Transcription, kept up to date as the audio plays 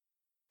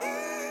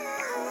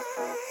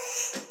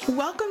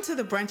Welcome to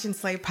the Brunch and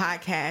Slay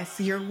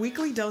podcast, your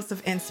weekly dose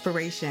of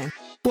inspiration,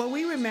 where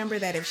we remember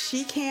that if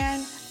she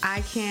can,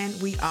 I can,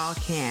 we all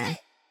can.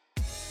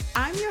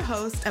 I'm your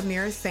host,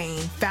 Amira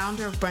Sane,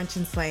 founder of Brunch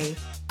and Slay,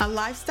 a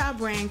lifestyle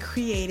brand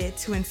created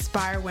to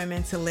inspire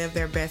women to live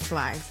their best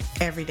lives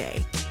every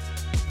day.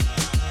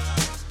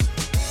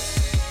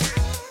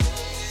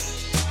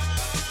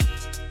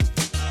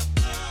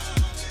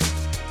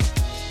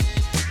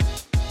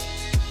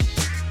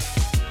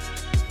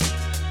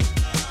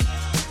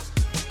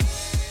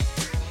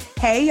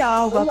 Hey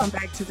y'all, welcome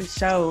back to the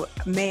show.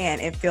 Man,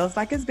 it feels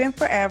like it's been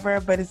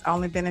forever, but it's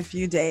only been a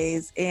few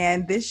days.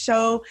 And this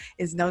show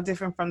is no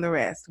different from the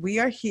rest. We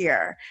are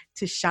here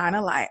to shine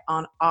a light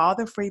on all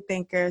the free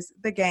thinkers,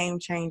 the game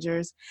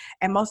changers,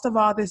 and most of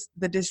all,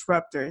 the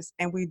disruptors.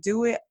 And we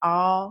do it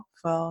all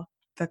for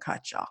the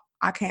culture.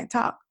 I can't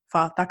talk,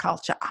 for the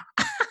culture.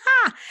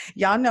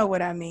 Y'all know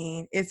what I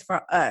mean. It's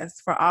for us,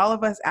 for all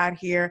of us out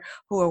here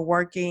who are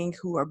working,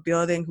 who are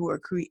building, who are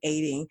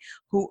creating,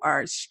 who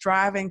are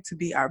striving to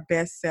be our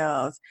best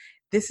selves.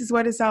 This is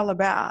what it's all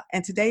about.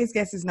 And today's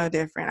guest is no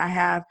different. I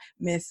have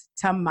Miss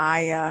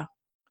Tamiya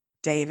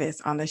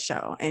Davis on the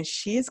show, and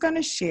she is going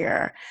to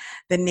share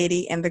the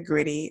nitty and the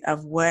gritty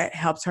of what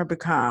helps her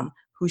become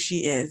who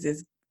she is.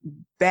 This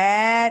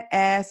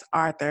badass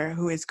author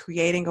who is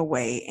creating a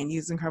way and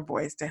using her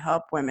voice to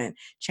help women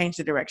change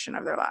the direction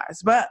of their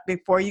lives. But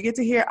before you get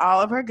to hear all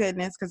of her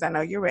goodness, because I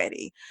know you're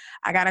ready,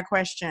 I got a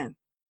question.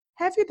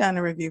 Have you done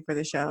a review for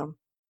the show?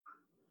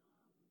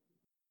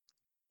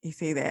 You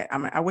see that?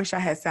 I wish I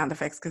had sound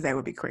effects because that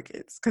would be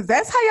crickets. Because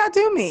that's how y'all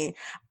do me.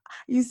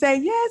 You say,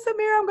 yes,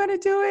 Amir, I'm going to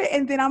do it.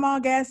 And then I'm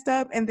all gassed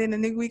up. And then the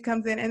new week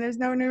comes in and there's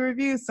no new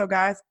reviews. So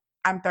guys,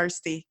 I'm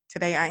thirsty.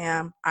 Today I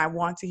am. I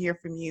want to hear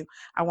from you.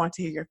 I want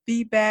to hear your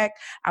feedback.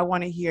 I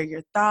want to hear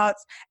your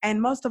thoughts.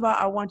 And most of all,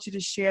 I want you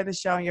to share the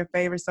show on your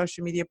favorite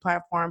social media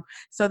platform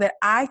so that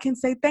I can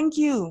say thank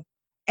you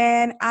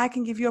and I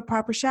can give you a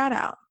proper shout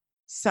out.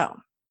 So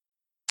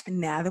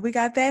now that we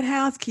got that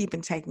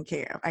housekeeping taken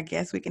care of, I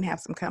guess we can have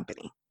some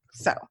company.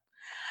 So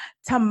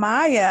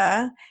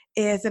Tamiya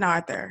is an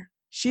author.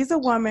 She's a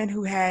woman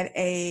who had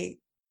a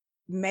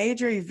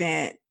major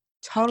event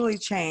totally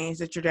change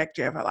the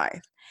trajectory of her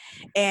life.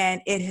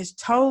 And it has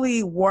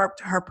totally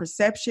warped her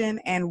perception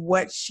and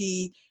what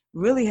she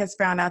really has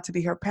found out to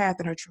be her path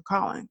and her true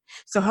calling.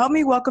 So help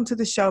me welcome to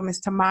the show,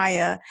 Miss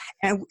Tamiya,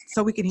 and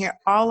so we can hear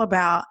all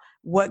about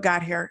what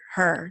got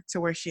her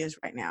to where she is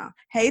right now.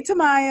 Hey,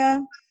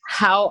 Tamiya.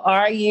 How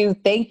are you?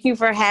 Thank you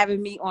for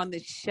having me on the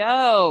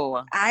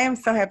show. I am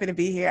so happy to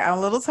be here. I'm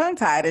a little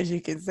tongue-tied, as you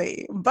can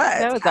see,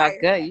 but No, it's all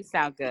good. You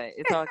sound good.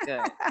 It's all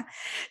good.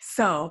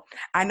 So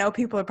I know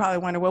people are probably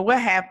wondering, well, what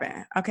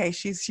happened? Okay,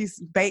 she's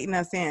baiting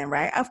us in,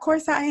 right? Of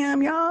course I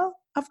am, y'all.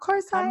 Of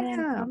course I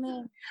am. Come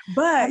in.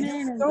 But Come your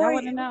in. I story,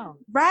 want to know.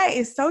 right,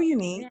 is so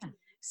unique. Yeah.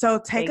 So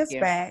take Thank us you.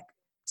 back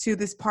to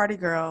this party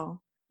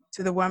girl,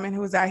 to the woman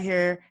who was out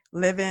here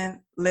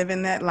living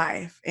that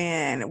life,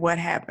 and what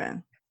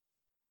happened.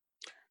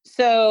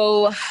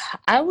 So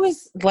I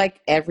was like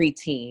every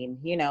teen,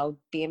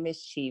 being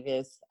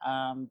mischievous,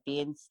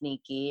 being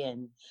sneaky,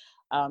 and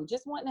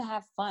just wanting to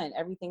have fun.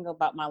 Everything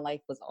about my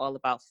life was all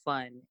about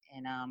fun.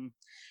 And,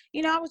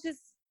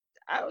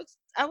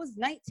 I was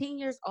 19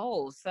 years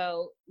old.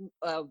 So,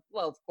 well,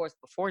 of course,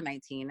 before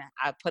 19,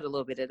 I put a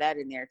little bit of that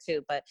in there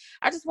too, but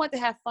I just wanted to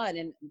have fun.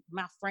 And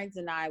my friends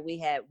and I,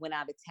 we went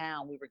out of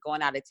town. We were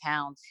going out of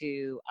town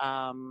to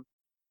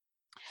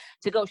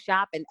go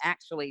shop. And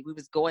actually we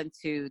was going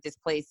to this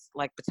place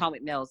like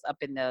Potomac Mills up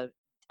in the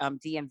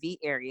DMV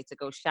area to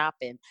go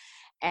shopping.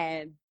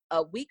 And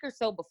a week or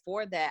so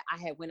before that, I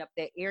had went up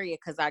that area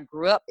because I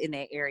grew up in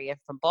that area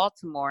from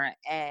Baltimore,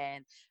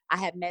 and I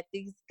had met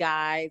these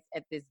guys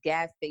at this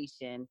gas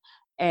station.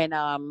 And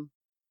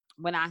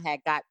when I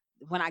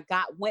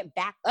went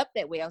back up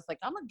that way, I was like,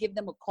 I'm gonna give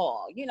them a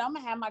call. I'm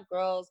gonna have my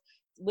girls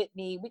with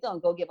me. We're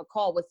gonna go give a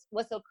call.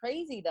 What's so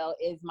crazy though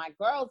is my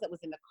girls that was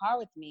in the car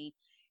with me,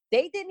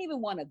 they didn't even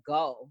want to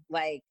go.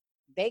 Like,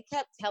 they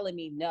kept telling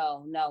me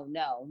no, no,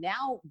 no.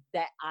 Now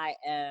that I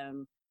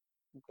am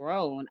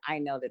grown, I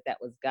know that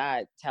was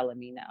God telling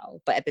me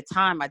no. But at the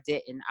time I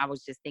didn't. I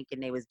was just thinking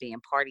they was being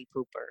party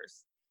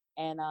poopers.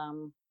 And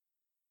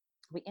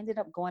we ended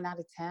up going out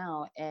of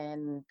town,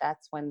 and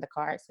that's when the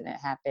car accident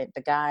happened.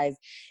 The guys,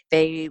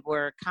 they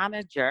were kind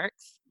of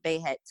jerks. They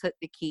had took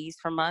the keys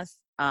from us.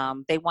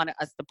 They wanted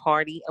us to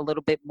party a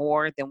little bit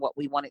more than what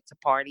we wanted to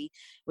party.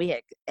 We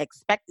had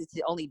expected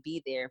to only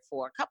be there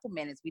for a couple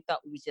minutes. We thought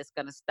we was just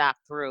going to stop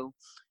through.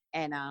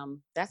 And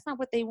that's not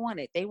what they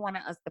wanted. They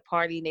wanted us to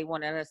party. They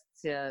wanted us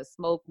to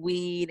smoke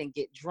weed and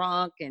get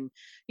drunk and,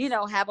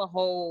 have a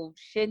whole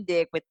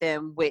shindig with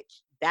them,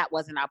 which that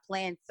wasn't our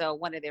plan. So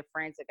one of their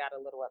friends that got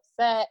a little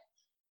upset,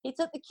 he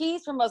took the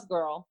keys from us,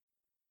 girl,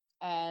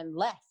 and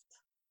left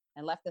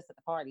us at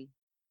the party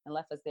and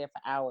left us there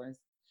for hours.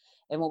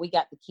 And when we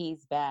got the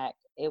keys back,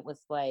 it was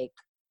like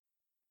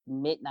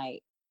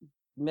midnight,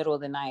 middle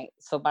of the night.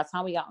 So by the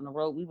time we got on the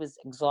road, we was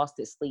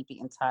exhausted, sleepy,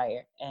 and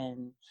tired.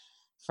 And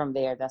from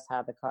there, that's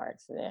how the car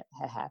accident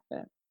had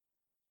happened.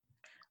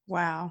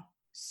 Wow.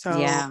 So,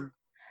 Yeah.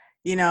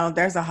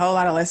 there's a whole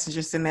lot of lessons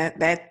just in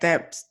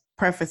that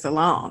preface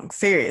alone.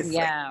 Seriously.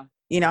 Yeah. How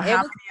It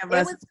was many of it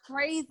us was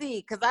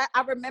crazy because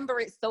I remember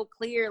it so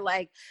clear.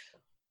 Like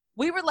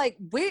we were like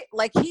we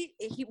like he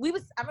we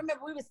was I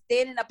remember we were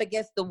standing up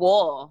against the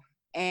wall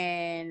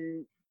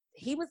and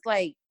he was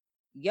like,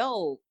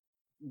 "Yo,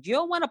 you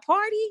don't want to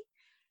party?"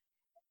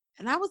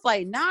 And I was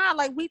like, "Nah,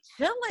 like we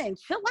chilling,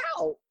 chill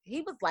out."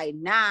 He was like,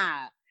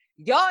 "Nah,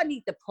 y'all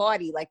need to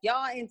party. Like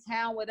y'all in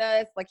town with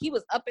us." Like he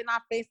was up in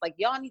our face, like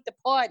y'all need to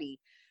party.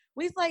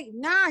 We's like,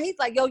 "Nah." He's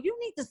like, "Yo, you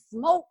need to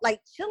smoke.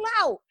 Like chill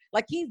out."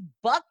 Like he's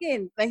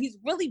bucking, like he's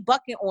really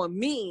bucking on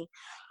me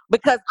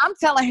because I'm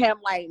telling him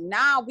like,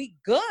 "Nah, we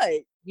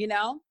good," you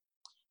know.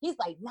 He's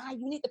like, "Nah,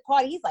 you need to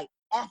party." He's like,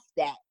 "F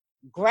that."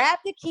 Grab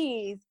the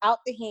keys out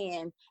the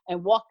hand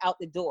and walk out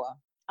the door.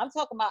 I'm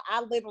talking about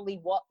I literally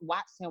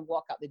watched him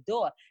walk out the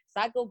door.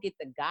 So I go get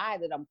the guy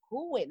that I'm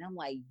cool with. And I'm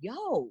like,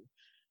 "Yo,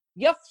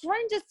 your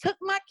friend just took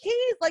my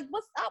keys. Like,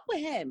 what's up with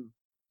him?"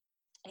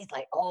 He's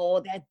like,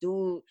 "Oh, that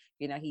dude,"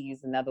 he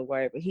used another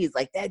word, but he's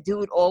like, "That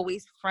dude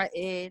always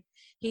fronted.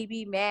 He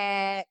be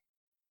mad."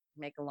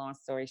 Make a long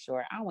story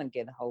short, I don't want to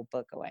give the whole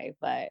book away,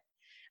 but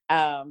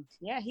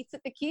yeah, he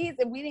took the keys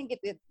and we didn't get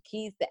the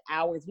keys to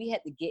ours. We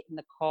had to get in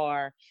the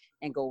car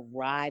and go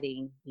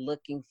riding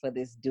looking for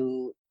this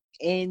dude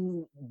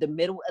in the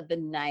middle of the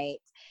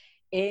night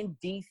in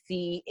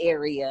DC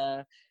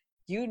area.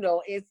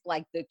 It's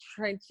like the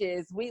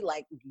trenches. We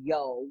like,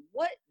 yo,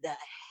 what the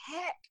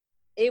heck?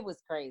 It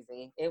was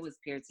crazy. It was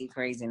pure T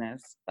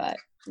craziness. But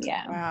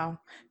yeah. Wow.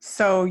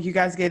 So you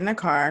guys get in a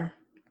car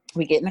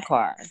We get in the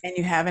car. and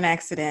you have an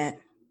accident.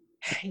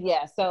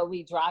 Yeah, so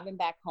we driving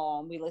back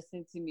home. We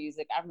listened to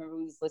music. I remember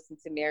we was listening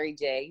to Mary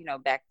J.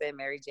 Back then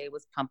Mary J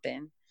was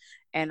pumping,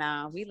 and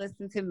we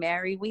listened to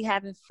Mary. We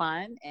having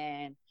fun,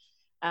 and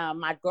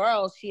my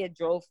girl, she had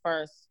drove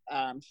first.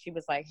 She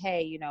was like,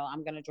 "Hey,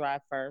 I'm gonna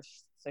drive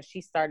first." So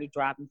she started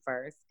driving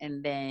first,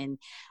 and then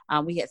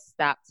we had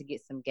stopped to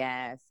get some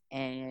gas,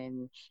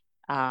 and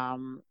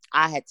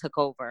I had took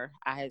over.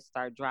 I had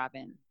started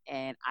driving,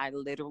 and I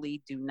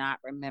literally do not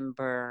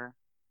remember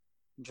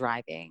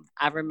driving.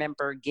 I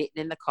remember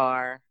getting in the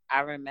car. I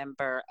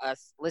remember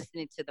us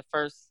listening to the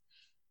first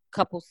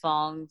couple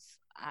songs.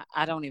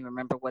 I don't even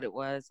remember what it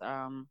was.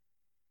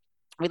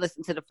 We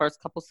listened to the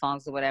first couple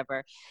songs or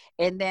whatever.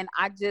 And then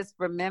I just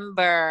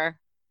remember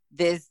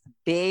this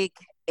big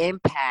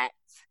impact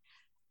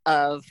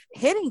of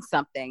hitting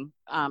something.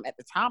 At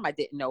the time, I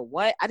didn't know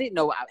what. I didn't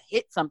know I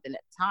hit something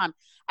at the time.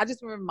 I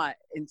just remember my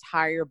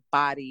entire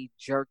body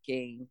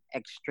jerking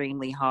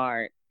extremely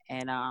hard.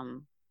 And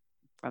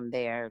from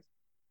there,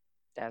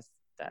 that's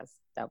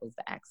that was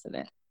the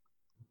accident.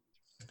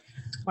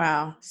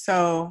 Wow.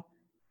 So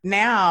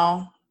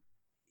now,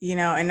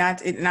 and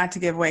not to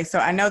give away. So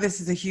I know this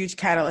is a huge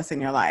catalyst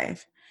in your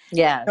life.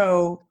 Yeah.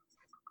 So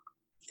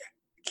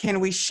can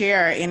we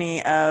share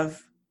any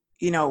of,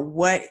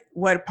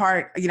 what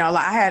part,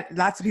 I had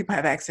lots of people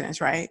have accidents,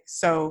 right?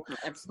 So we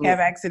have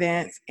Absolutely.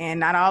 accidents and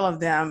not all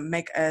of them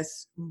make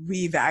us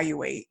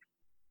reevaluate,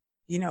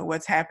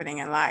 what's happening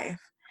in life.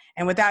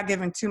 And without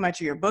giving too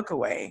much of your book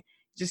away,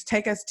 just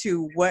take us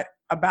to what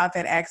about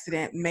that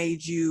accident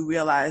made you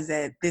realize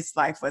that this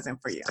life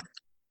wasn't for you.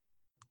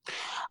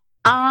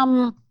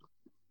 Um,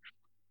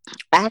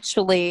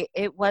 Actually,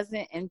 it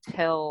wasn't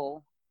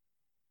until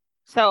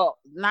so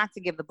not to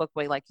give the book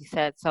away, like you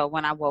said. So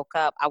when I woke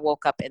up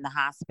in the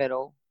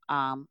hospital.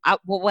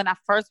 When I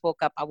first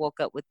woke up, I woke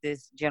up with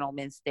this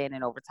gentleman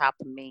standing over top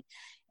of me,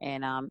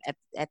 and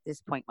at this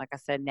point, like I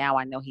said, now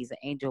I know he's an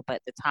angel. But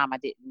at the time, I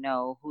didn't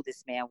know who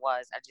this man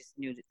was. I just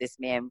knew that this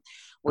man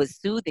was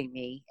soothing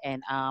me,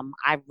 and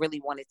I really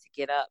wanted to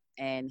get up,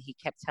 and he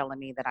kept telling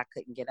me that I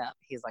couldn't get up.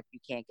 He's like, "You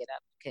can't get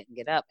up, you couldn't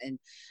get up," and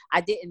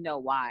I didn't know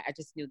why. I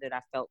just knew that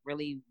I felt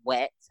really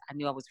wet. I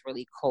knew I was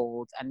really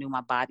cold. I knew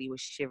my body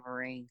was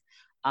shivering.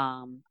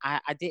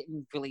 I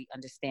didn't really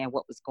understand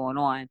what was going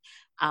on.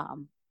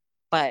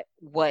 But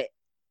what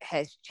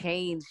has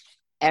changed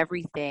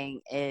everything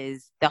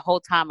is the whole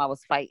time I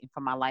was fighting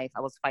for my life,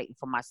 I was fighting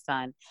for my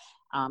son.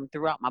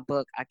 Throughout my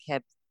book, I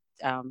kept,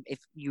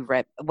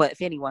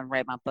 if anyone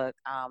read my book,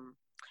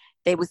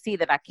 they would see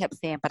that I kept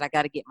saying, "But I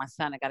got to get my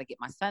son. I got to get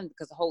my son,"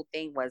 because the whole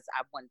thing was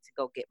I wanted to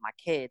go get my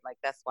kid. Like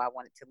that's why I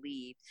wanted to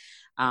leave.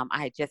 I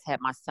had just had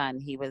my son.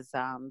 He was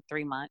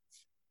 3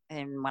 months.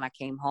 And when I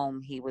came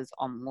home, he was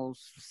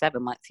almost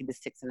 7 months. He was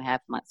 6.5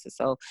 months. And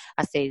so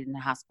I stayed in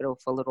the hospital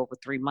for a little over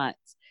 3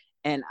 months.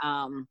 And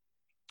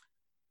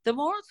the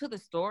moral to the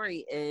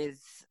story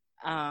is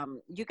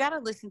you got to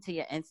listen to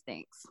your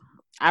instincts.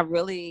 I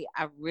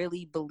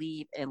really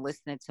believe in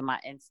listening to my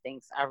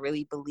instincts. I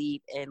really believe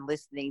in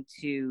listening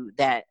to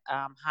that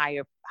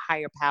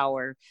higher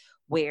power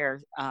where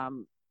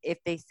if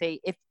they say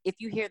if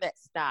you hear that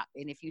stop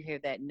and if you hear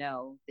that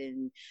no,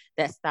 then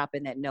that stop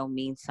and that no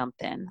means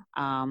something.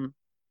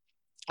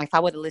 If I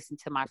would have listened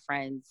to my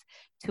friends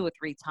 2 or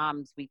 3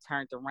 times, we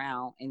turned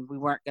around and we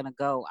weren't going to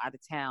go out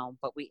of town,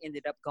 but we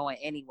ended up going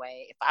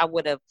anyway. If I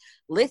would have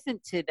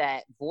listened to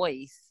that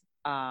voice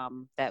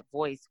that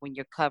voice. When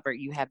you're covered,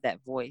 you have that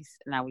voice.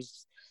 And I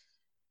was,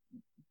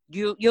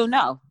 you'll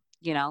know,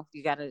 you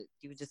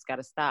just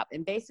gotta stop.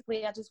 And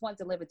basically, I just wanted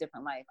to live a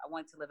different life. I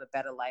wanted to live a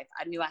better life.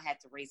 I knew I had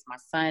to raise my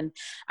son.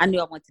 I knew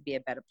I wanted to be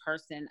a better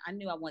person. I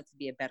knew I wanted to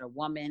be a better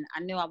woman. I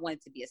knew I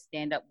wanted to be a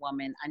stand-up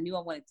woman. I knew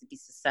I wanted to be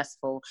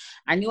successful.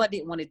 I knew I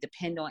didn't want to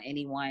depend on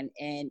anyone.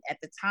 And at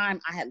the time,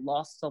 I had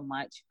lost so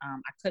much. I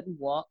couldn't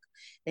walk.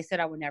 They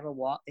said I would never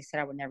walk. They said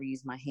I would never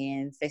use my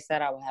hands. They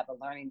said I would have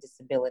a learning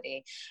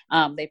disability.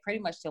 They pretty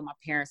much told my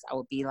parents I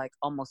would be like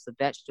almost a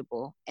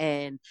vegetable.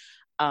 And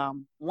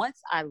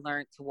once I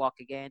learned to walk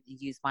again and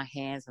use my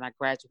hands, and I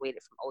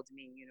graduated from Old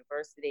Dominion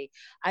University,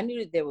 I knew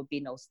that there would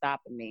be no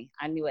stopping me.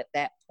 I knew at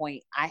that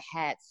point I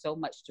had so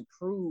much to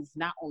prove,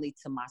 not only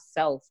to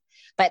myself,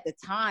 but at the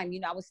time,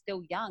 I was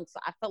still young. So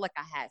I felt like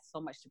I had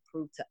so much to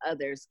prove to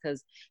others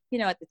because,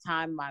 at the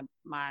time,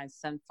 my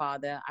son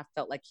father, I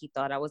felt like he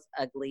thought I was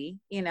ugly.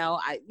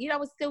 I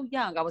was still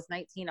young. I was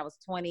 19, I was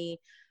 20.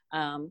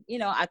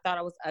 I thought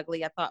I was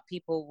ugly. I thought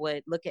people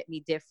would look at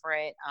me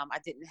different. I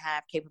didn't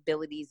have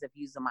capabilities of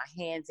using my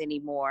hands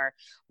anymore.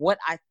 What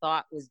I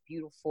thought was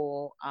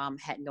beautiful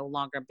had no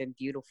longer been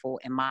beautiful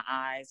in my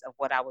eyes of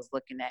what I was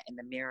looking at in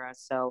the mirror.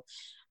 So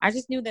I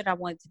just knew that I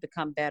wanted to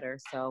become better.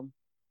 So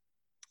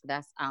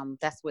that's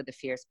where the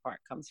fierce part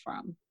comes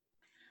from.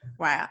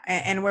 Wow.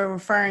 And we're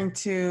referring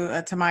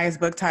to Tamiya's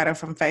book title,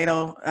 From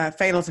Fatal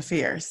to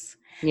Fierce.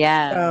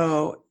 Yes.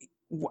 So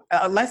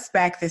let's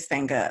back this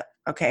thing up.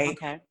 Okay.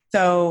 Okay.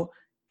 So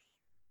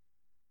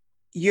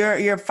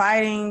you're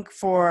fighting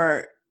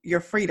for your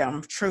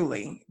freedom,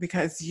 truly,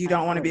 because you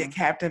don't want to be a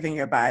Absolutely. captive in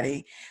your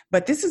body.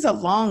 But this is a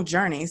long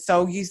journey.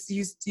 So you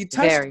touched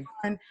Very.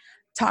 on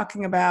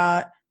talking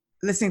about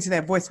listening to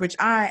that voice, which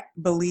I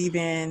believe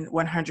in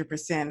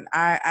 100%.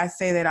 I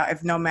say that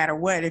if no matter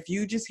what, if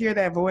you just hear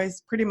that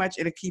voice, pretty much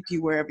it'll keep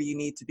you wherever you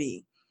need to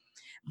be.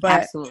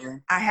 But Absolutely.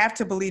 I have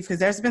to believe, because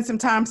there's been some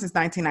time since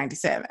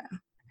 1997.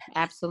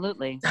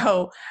 Absolutely.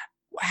 So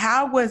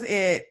how was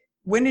it?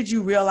 When did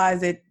you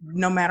realize that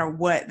no matter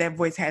what, that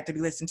voice had to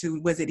be listened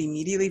to? Was it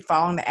immediately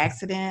following the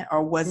accident,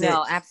 or was it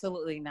No,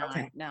 absolutely not.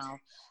 okay? No.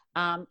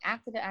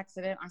 After the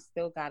accident, I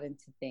still got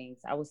into things.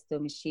 I was still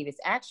mischievous.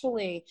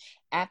 Actually,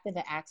 after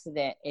the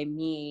accident and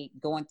me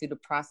going through the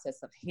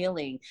process of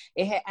healing,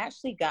 it had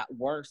actually got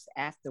worse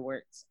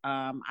afterwards.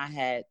 I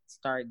had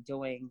started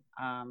doing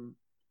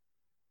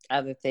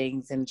other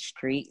things in the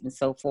street and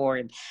so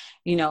forth,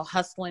 and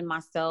hustling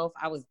myself.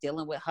 I was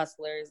dealing with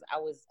hustlers. I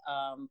was,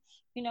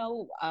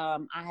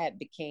 I had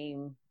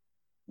became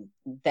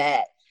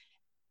that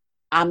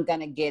I'm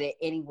gonna get it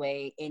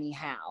anyway,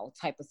 anyhow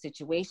type of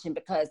situation,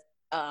 because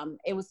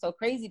it was so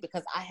crazy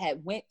because I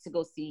had went to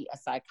go see a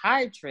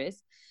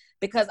psychiatrist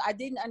because I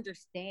didn't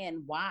understand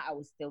why I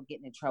was still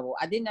getting in trouble.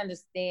 I didn't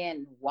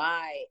understand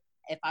why,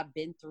 if I've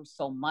been through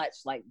so much,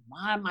 like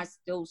why am I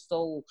still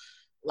so,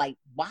 like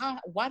why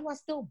do I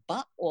still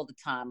buck all the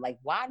time? Like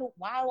why do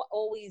I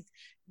always,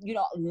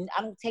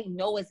 I don't take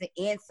no as an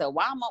answer.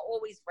 Why am I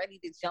always ready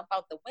to jump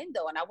out the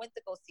window? And I went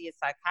to go see a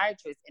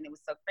psychiatrist, and it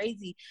was so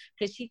crazy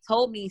because she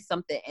told me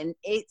something, and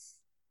it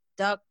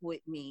stuck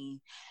with me.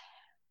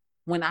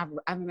 When I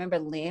remember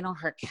laying on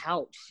her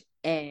couch,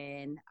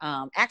 and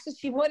actually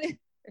she wanted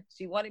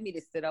me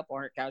to sit up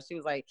on her couch. She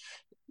was like,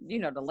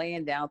 the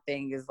laying down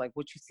thing is like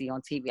what you see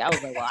on TV. I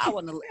was like, well, I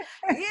want to,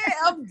 yeah,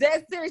 I'm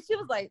dead serious. She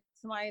was like,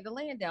 somebody, the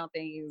laying down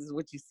thing is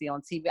what you see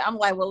on TV. I'm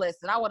like, well,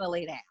 listen, I want to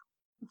lay down.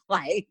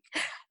 Like,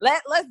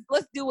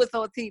 let's do what's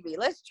on TV.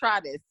 Let's try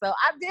this. So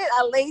I did.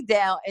 I laid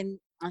down, and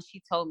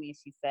she told me,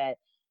 she said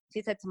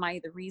to me,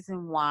 the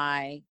reason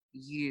why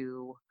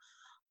you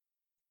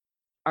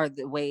are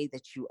the way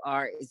that you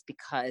are is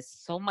because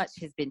so much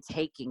has been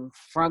taken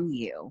from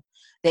you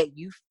that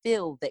you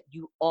feel that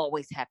you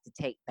always have to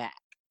take back.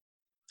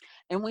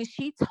 And when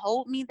she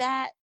told me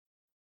that,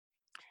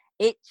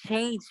 it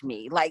changed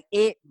me. Like,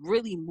 it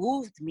really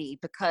moved me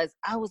because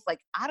I was like,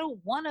 I don't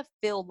want to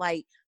feel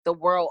like the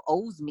world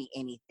owes me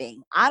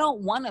anything. I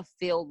don't want to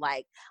feel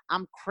like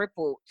I'm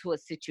crippled to a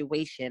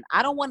situation.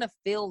 I don't want to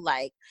feel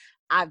like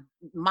I've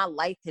my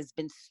life has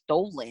been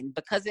stolen,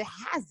 because it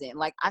hasn't.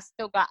 Like, I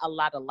still got a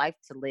lot of life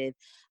to live.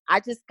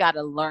 I just got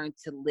to learn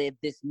to live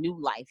this new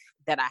life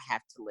that I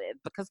have to live,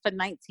 because for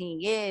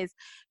 19 years,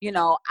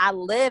 I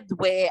lived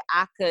where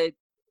I could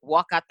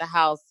walk out the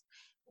house,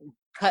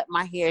 cut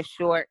my hair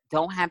short,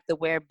 don't have to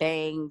wear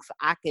bangs.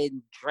 I could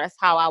dress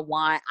how I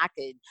want. I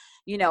could,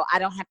 I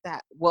don't have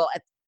to, well,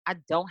 I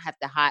don't have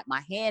to hide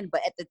my hand.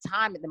 But at the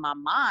time, in my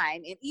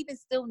mind, and even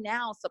still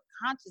now,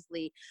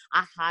 subconsciously,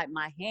 I hide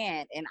my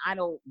hand, and I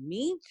don't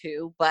mean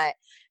to, but,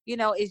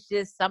 it's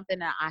just something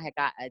that I had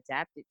got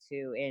adapted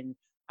to. And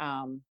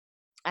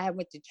I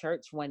went to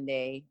church one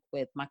day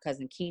with my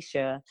cousin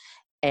Keisha,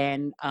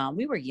 and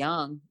we were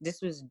young.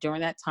 This was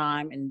during that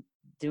time, and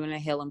doing a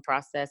healing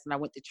process, and I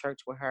went to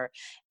church with her.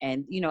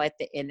 And at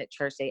the end of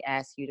church, they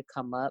ask you to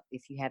come up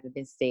if you haven't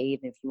been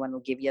saved, if you want to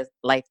give your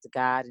life to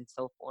God and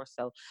so forth.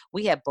 So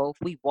we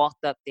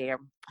walked up there.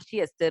 She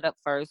had stood up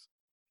first,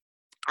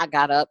 I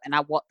got up and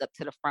I walked up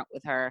to the front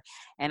with her.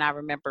 And I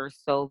remember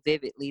so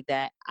vividly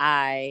that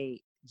I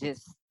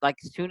just, like,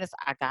 as soon as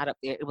I got up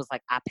there, it was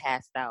like I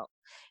passed out.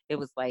 It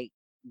was like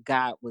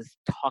God was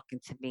talking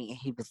to me and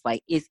he was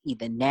like, it's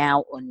either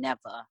now or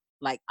never.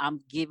 Like, I'm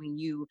giving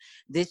you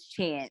this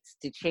chance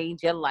to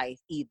change your life,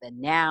 either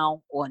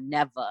now or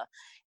never.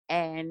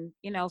 And,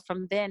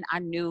 from then I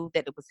knew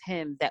that it was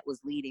him that was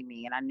leading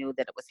me, and I knew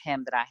that it was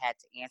him that I had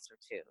to answer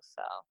to.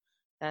 So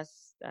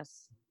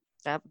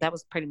that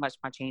was pretty much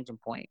my changing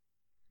point.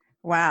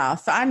 Wow.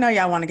 So I know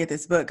y'all want to get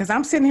this book because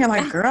I'm sitting here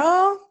like,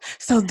 girl,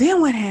 so then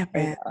what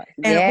happened?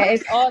 And Yeah,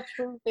 it's all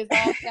truth. It's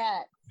all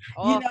facts.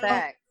 All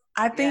facts.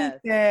 I think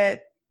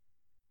that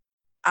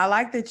I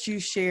like that you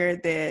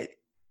shared that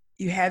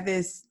you had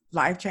this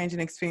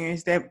life-changing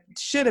experience that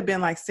should have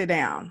been like, sit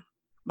down,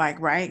 like,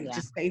 right? Yeah.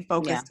 Just stay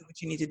focused to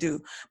what you need to do.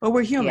 But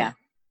we're human. Yeah.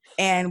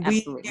 And we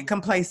Absolutely. get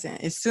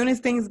complacent. As soon as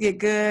things get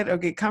good or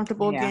get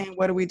comfortable again,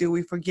 what do?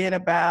 We forget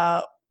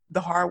about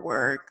the hard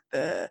work,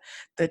 the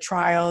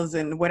trials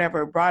and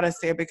whatever brought us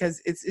there,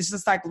 because it's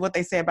just like what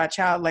they say about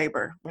child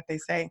labor, what they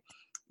say,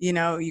 you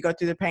go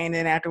through the pain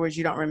and afterwards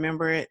you don't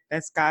remember it.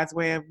 That's God's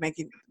way of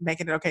making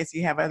it okay so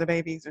you have other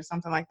babies or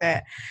something like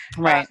that.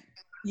 Right.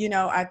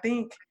 I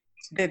think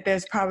that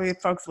there's probably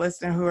folks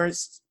listening who are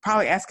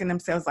probably asking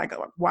themselves, like,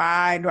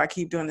 why do I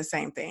keep doing the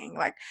same thing?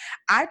 Like,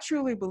 I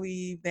truly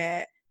believe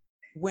that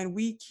when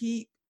we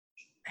keep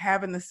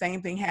having the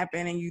same thing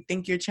happen and you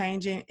think you're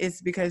changing,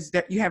 it's because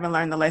you haven't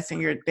learned the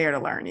lesson you're there to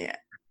learn yet.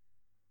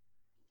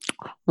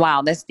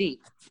 Wow, that's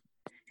deep.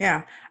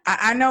 Yeah.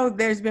 I know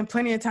there's been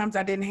plenty of times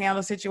I didn't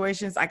handle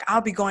situations. Like,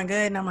 I'll be going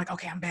good and I'm like,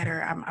 okay, I'm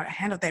better. I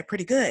handled that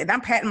pretty good. And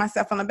I'm patting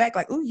myself on the back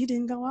like, oh, you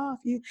didn't go off.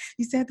 You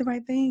said the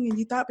right thing and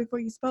you thought before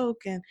you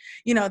spoke and,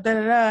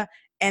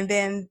 And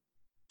then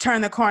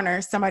turn the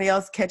corner, somebody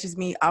else catches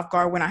me off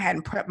guard when I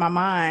hadn't prepped my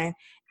mind,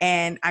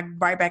 and I'm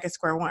right back at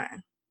square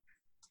one.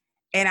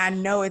 And I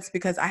know it's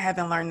because I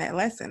haven't learned that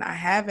lesson. I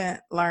haven't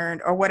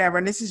learned or whatever.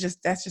 And that's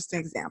just an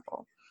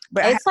example.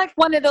 But it's like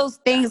one of those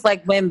things,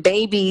 like when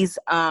babies,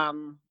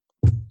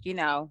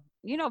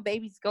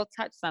 babies go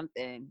touch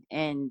something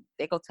and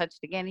they go touch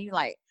it again. And you're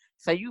like,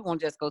 so you won't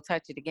just go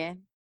touch it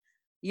again?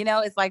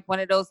 It's like one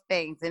of those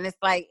things. And it's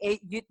like,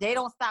 they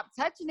don't stop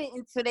touching it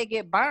until they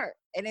get burnt.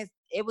 And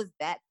it was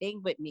that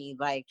thing with me.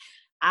 Like,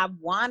 I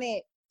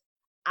wanted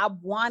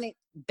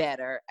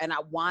better, and I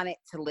wanted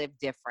to live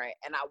different.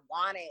 And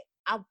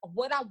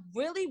what I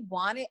really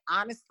wanted,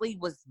 honestly,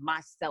 was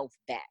myself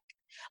back.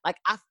 Like,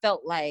 I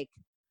felt like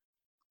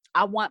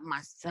I want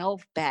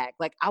myself back.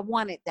 Like, I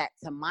wanted that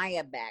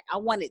Tamiya back. I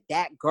wanted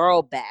that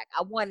girl back.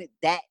 I wanted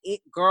that it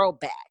girl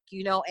back,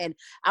 and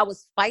I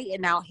was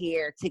fighting out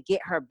here to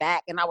get her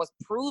back. And I was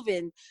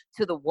proving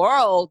to the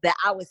world that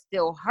I was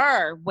still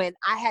her when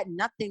I had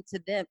nothing to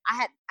them.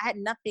 I had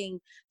nothing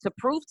to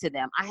prove to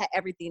them. I had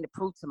everything to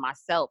prove to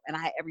myself, and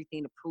I had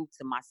everything to prove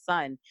to my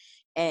son.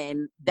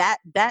 And that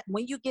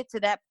when you get to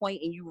that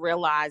point and you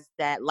realize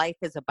that life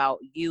is about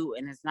you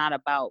and it's not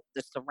about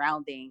the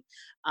surrounding,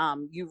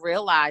 you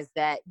realize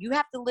that you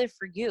have to live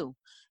for you.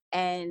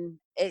 And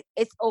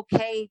it's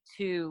okay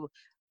to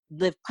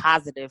live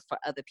positive for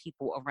other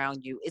people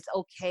around you. It's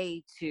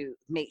okay to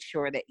make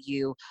sure that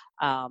you,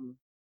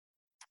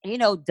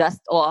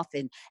 dust off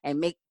and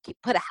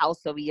put a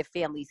house over your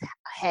family's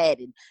head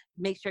and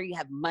make sure you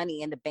have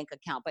money in the bank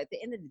account. But at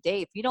the end of the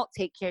day, if you don't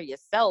take care of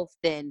yourself,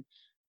 then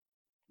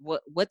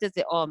what does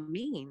it all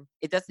mean?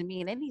 It doesn't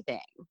mean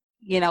anything,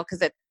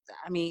 because it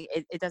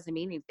doesn't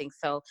mean anything.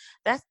 So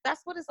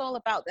that's what it's all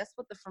about. That's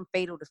what the From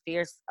Fatal to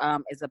Fierce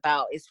is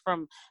about. It's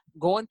from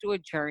going through a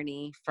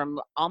journey, from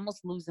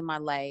almost losing my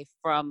life,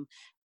 from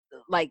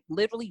like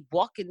literally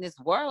walking this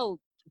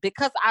world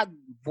because I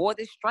wore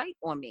this stripe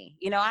on me.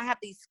 I have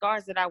these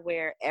scars that I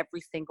wear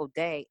every single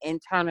day,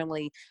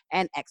 internally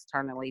and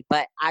externally,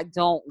 but I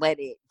don't let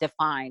it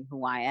define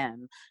who I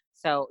am.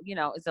 So,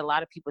 it's a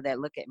lot of people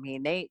that look at me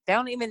and they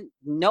don't even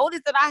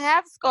notice that I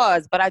have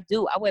scars, but I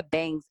do. I wear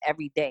bangs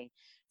every day.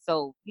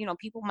 So,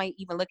 people might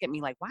even look at me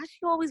like, why is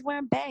she always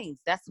wearing bangs?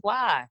 That's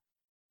why.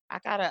 I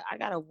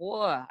got a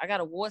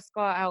war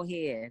scar out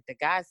here that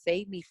God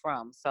saved me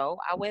from. So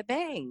I wear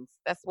bangs.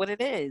 That's what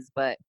it is.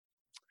 But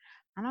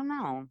I don't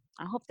know.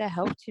 I hope that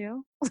helped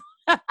you.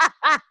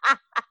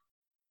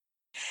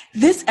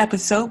 This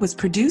episode was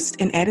produced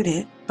and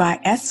edited by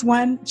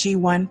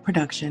S1G1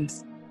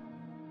 Productions.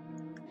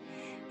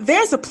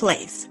 There's a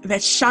place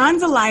that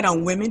shines a light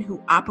on women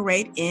who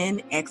operate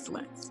in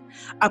excellence.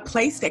 A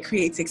place that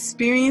creates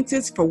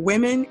experiences for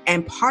women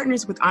and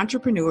partners with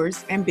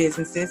entrepreneurs and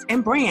businesses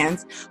and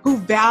brands who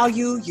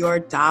value your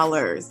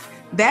dollars.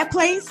 That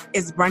place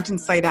is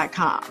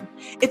brunchandslay.com.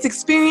 It's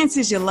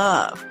experiences you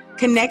love,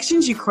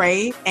 connections you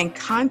crave, and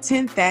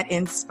content that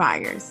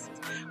inspires.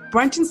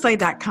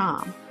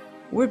 brunchandslay.com.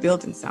 We're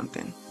building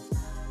something.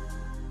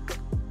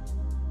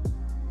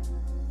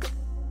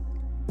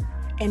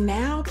 And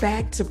now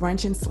back to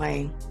Brunch and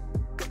Slay.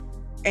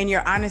 And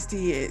your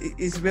honesty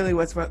is really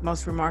what's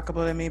most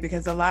remarkable to me,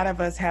 because a lot of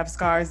us have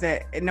scars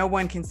that no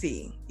one can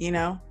see,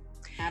 Absolutely.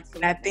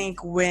 And I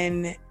think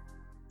when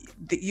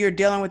you're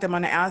dealing with them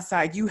on the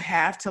outside, you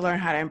have to learn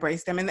how to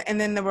embrace them. And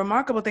then the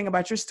remarkable thing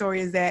about your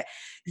story is that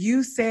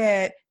you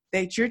said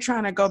that you're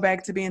trying to go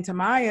back to being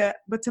Tamiya,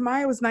 but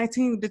Tamiya was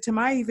 19. Did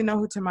Tamiya even know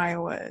who Tamiya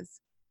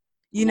was?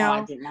 You No,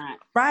 know? I did not.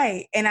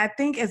 Right. And I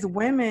think as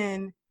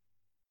women,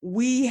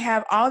 we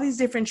have all these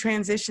different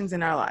transitions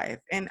in our life.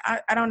 And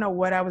I don't know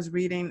what I was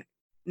reading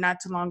not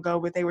too long ago,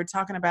 but they were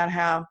talking about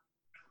how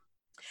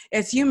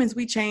as humans,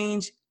 we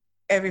change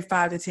every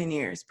 5 to 10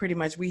 years. Pretty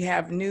much we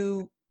have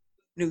new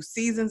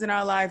seasons in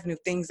our life, new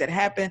things that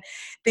happen,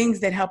 things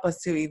that help us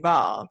to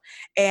evolve.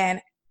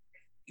 And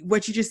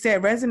what you just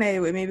said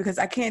resonated with me, because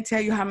I can't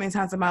tell you how many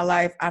times in my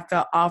life I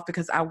felt off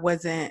because I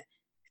wasn't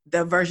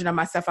the version of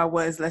myself I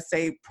was, let's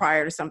say,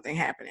 prior to something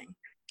happening.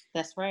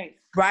 That's right.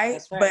 Right?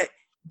 That's right. But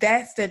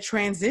that's the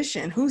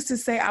transition. Who's to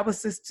say I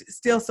was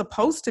still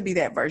supposed to be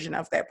that version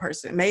of that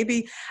person?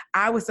 Maybe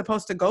I was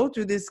supposed to go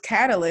through this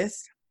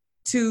catalyst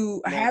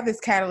to have this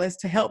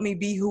catalyst to help me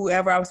be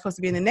whoever I was supposed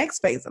to be in the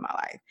next phase of my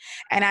life.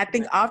 And I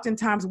think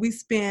oftentimes we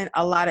spend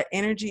a lot of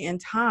energy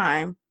and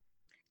time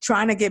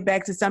trying to get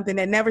back to something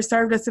that never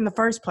served us in the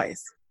first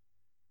place.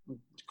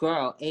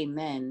 Girl,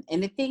 amen.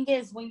 And the thing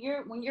is, when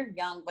you're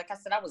young, like I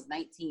said, I was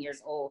 19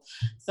 years old.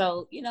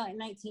 So, at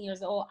 19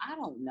 years old, I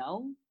don't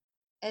know.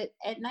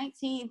 At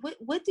 19,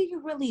 what do you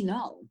really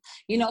know?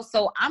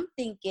 So I'm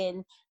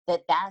thinking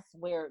that's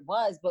where it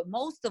was. But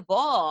most of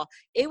all,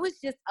 it was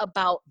just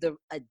about the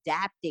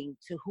adapting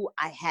to who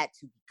I had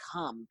to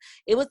become.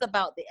 It was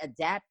about the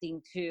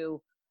adapting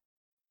to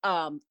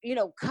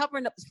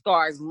covering up the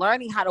scars,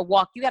 learning how to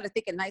walk. You got to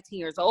think at 19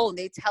 years old, and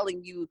they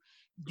telling you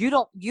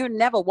you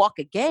never walk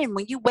again.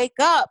 When you wake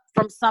up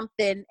from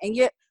something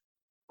and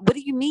what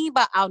do you mean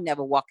by I'll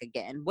never walk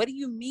again? What do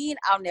you mean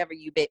I'll never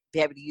be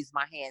able to use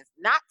my hands?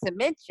 Not to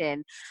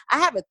mention, I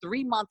have a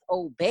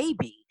 3-month-old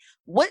baby.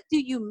 What do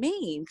you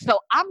mean? So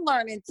I'm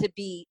learning to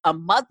be a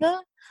mother.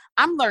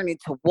 I'm learning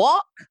to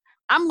walk.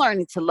 I'm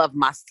learning to love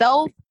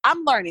myself.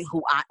 I'm learning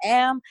who I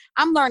am.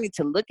 I'm learning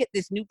to look at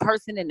this new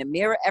person in the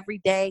mirror every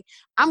day.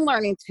 I'm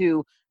learning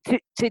to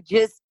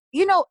just,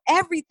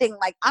 everything.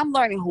 Like, I'm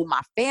learning who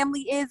my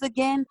family is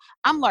again.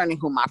 I'm learning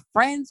who my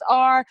friends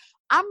are.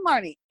 I'm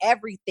learning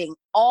everything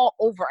all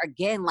over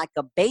again like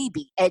a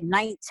baby at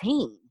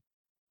 19.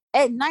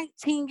 At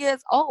 19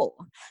 years old.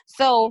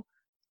 So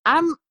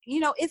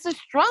it's a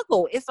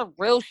struggle. It's a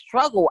real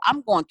struggle.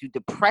 I'm going through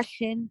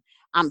depression.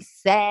 I'm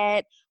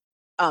sad.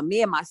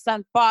 Me and my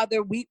son's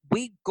father, we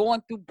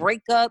going through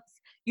breakups.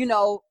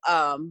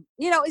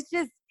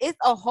 It's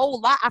a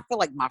whole lot. I feel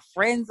like my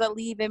friends are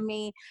leaving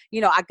me.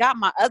 I got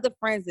my other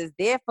friends is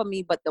there for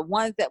me, but the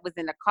ones that was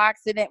in a car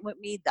accident with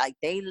me, like,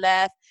 they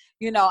left.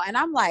 And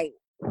I'm like,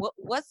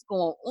 what's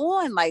going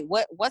on? Like,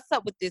 what's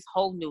up with this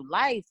whole new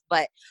life?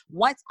 But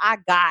once I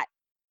got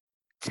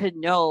to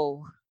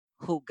know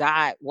who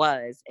God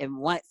was, and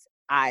once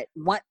I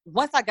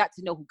got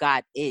to know who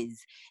God is,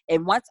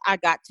 and once I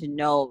got to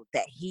know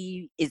that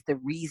He is the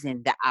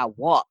reason that I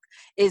walk,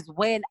 is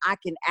when I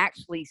can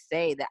actually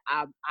say that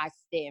I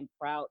stand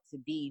proud to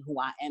be who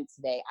I am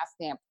today. I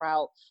stand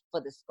proud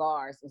for the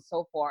scars and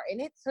so far.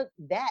 And it took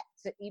that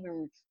to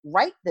even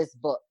write this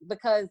book,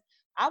 because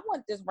I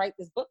wanted to write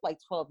this book like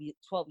 12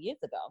 years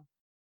ago.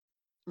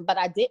 But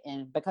I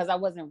didn't, because I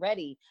wasn't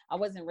ready. I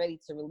wasn't ready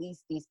to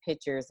release these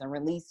pictures and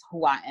release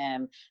who I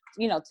am,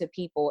 to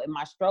people in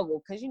my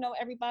struggle. Because,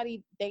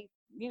 everybody,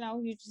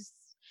 you just,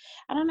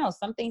 I don't know.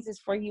 Some things is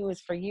for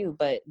you.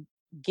 But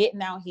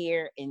getting out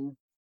here and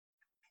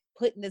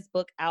putting this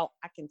book out,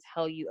 I can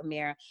tell you,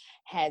 Amira,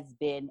 has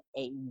been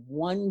a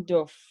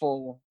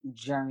wonderful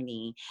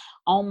journey.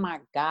 Oh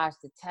my gosh,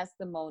 the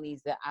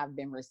testimonies that I've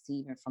been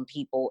receiving from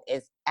people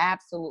is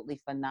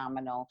absolutely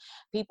phenomenal.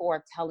 People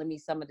are telling me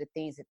some of the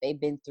things that they've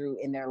been through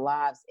in their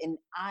lives, and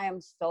I am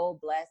so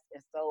blessed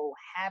and so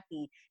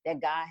happy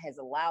that God has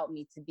allowed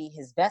me to be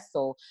His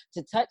vessel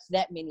to touch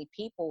that many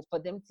people, for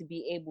them to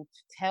be able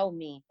to tell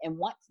me and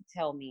want to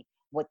tell me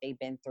what they've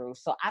been through.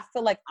 So I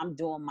feel like I'm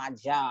doing my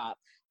job.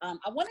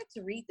 I wanted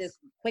to read this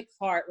quick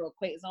part real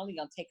quick. It's only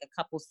going to take a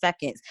couple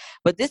seconds,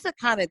 but this will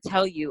kind of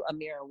tell you,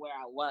 Amira, where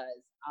I was.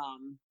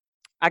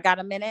 I got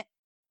a minute?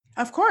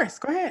 Of course.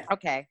 Go ahead.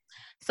 Okay.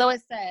 So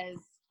it says,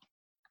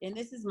 and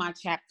this is my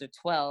chapter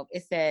 12.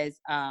 It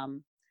says,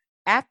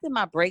 after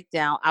my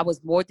breakdown, I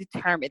was more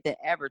determined than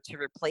ever to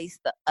replace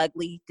the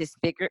ugly,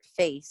 disfigured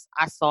face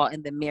I saw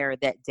in the mirror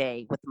that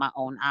day with my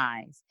own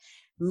eyes.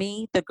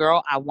 Me, the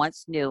girl I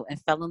once knew and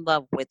fell in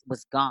love with,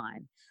 was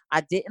gone. I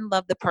didn't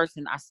love the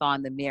person I saw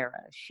in the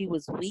mirror. She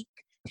was weak,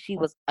 she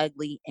was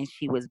ugly, and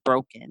she was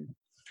broken.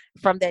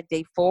 From that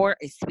day forward,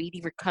 a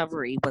speedy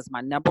recovery was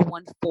my number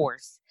one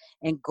force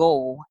and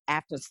goal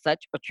after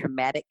such a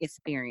traumatic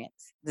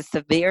experience. The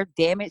severe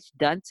damage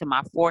done to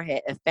my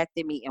forehead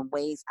affected me in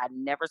ways I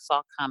never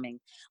saw coming,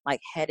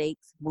 like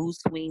headaches, mood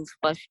swings,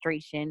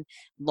 frustration,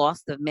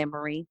 loss of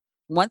memory.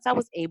 Once I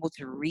was able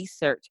to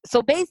research.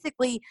 So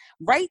basically,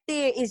 right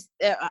there is,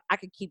 I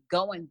could keep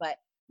going, but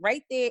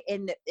right there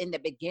in the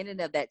beginning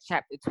of that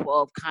chapter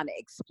 12 kind of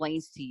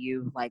explains to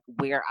you like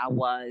where I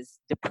was: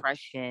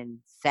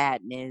 depression,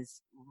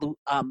 sadness,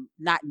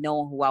 not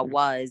knowing who I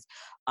was,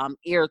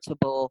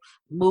 irritable,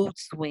 mood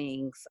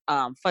swings,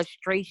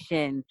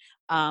 frustration,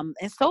 and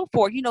so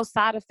forth.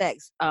 Side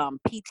effects,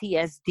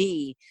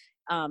 PTSD,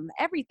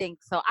 everything.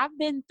 So I've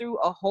been through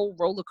a whole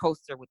roller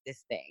coaster with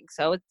this thing.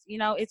 So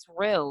it's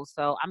real.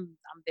 So I'm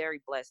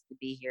very blessed to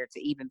be here, to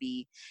even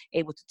be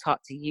able to talk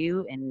to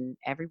you and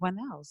everyone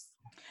else.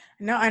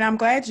 No, and I'm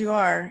glad you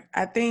are.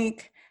 I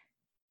think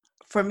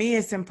for me,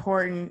 it's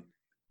important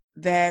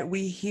that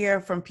we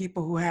hear from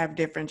people who have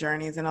different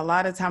journeys. And a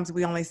lot of times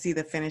we only see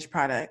the finished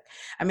product.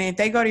 I mean, if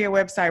they go to your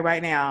website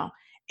right now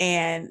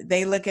and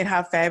they look at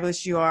how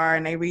fabulous you are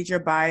and they read your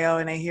bio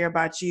and they hear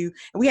about you,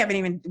 and we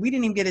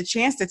didn't even get a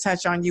chance to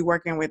touch on you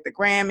working with the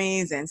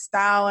Grammys and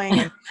styling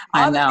and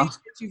I all the know. things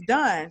that you've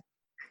done.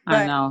 I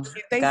But know.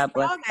 if they God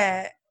bless. saw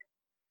that,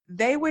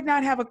 they would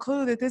not have a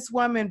clue that this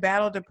woman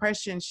battled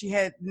depression. She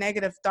had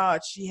negative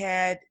thoughts. She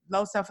had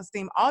low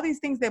self-esteem, all these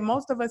things that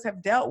most of us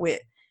have dealt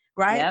with,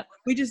 right? Yep.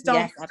 We just don't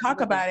Yes,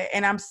 talk absolutely. about it.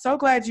 And I'm so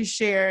glad you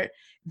shared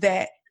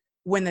that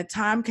when the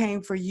time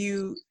came for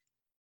you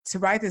to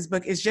write this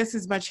book, it's just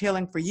as much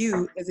healing for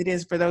you as it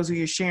is for those who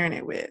you're sharing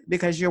it with,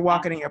 because you're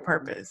walking in your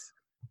Absolutely. purpose.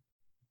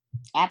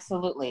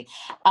 Absolutely.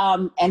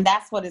 And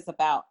that's what it's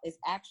about. It's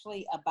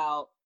actually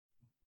about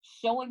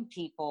showing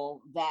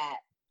people that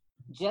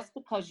just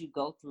because you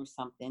go through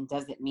something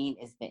doesn't mean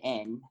it's the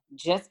end.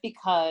 Just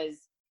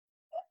because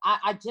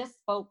I just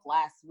spoke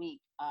last week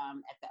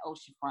at the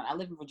oceanfront. I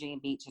live in Virginia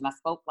Beach, and I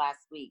spoke last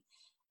week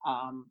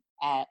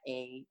at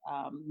a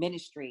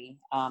ministry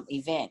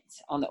event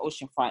on the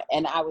oceanfront.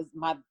 And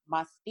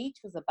my speech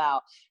was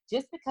about,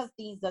 just because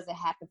things doesn't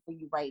happen for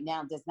you right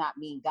now does not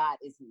mean God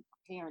isn't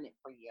preparing it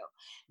for you.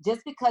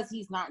 Just because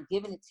He's not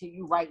giving it to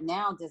you right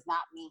now does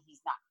not mean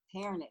He's not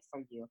preparing it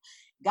for you.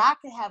 God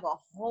can have a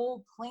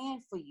whole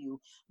plan for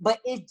you, but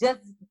it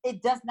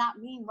does not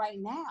mean right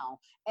now.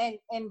 And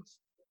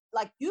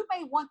like, you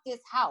may want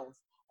this house,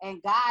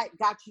 and God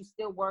got you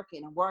still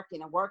working and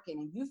working and working,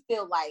 and you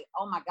feel like,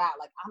 oh my God,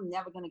 like, I'm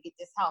never going to get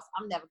this house.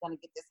 I'm never going to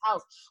get this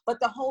house.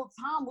 But the whole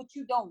time, what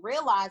you don't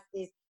realize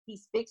is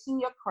He's fixing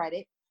your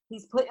credit.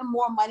 He's putting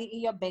more money in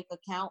your bank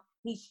account.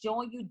 He's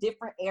showing you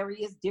different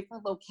areas,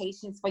 different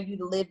locations for you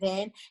to live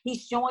in.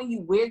 He's showing you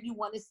where you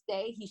want to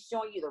stay. He's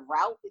showing you the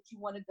route that you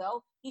want to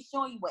go. He's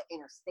showing you what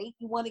interstate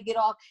you want to get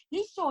off.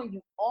 He's showing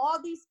you all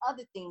these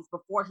other things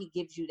before He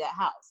gives you that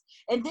house.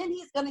 And then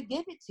He's going to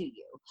give it to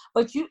you.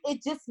 But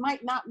it just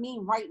might not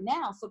mean right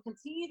now. So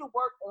continue to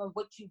work on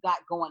what you got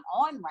going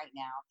on right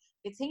now.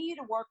 Continue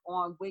to work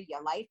on where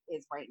your life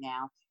is right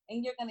now,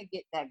 and you're going to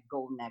get that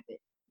gold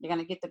nugget. You're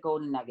going to get the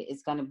golden nugget.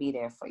 It's going to be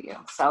there for you.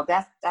 So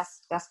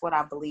that's what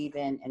I believe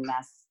in, and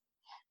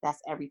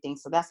that's everything.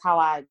 So that's how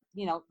I,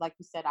 like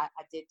you said, I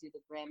did do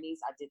the Grammys.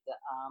 I did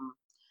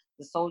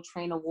the Soul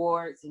Train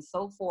Awards and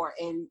so forth,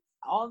 and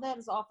all that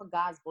is all for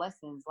God's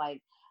blessings.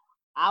 Like,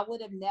 I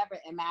would have never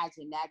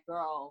imagined that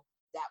girl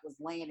that was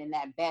laying in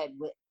that bed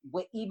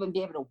would even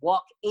be able to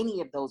walk any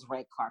of those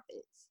red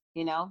carpets.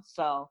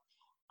 So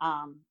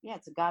yeah,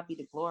 to God be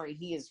the glory.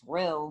 He is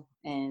real,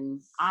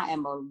 and I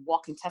am a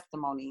walking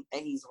testimony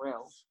that He's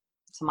real.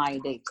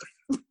 Tamiya Davis.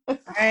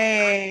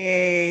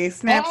 Hey,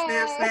 snap,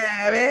 snap,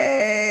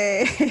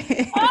 Hey.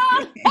 snap.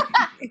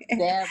 Hey.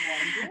 Dab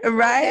one. They so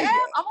Right?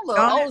 dab. I'm a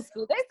little Going, old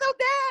school. They so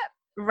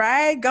dab.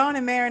 right? Going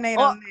to marinate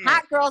Or on that.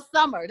 hot girl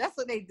summer. That's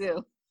what they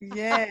do.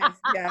 Yes,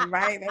 yeah,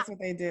 right. That's what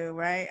they do,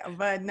 right?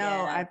 But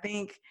no, Yeah. I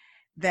think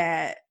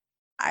that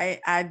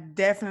I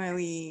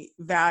definitely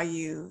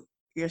value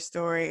your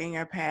story and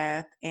your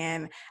path.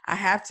 And I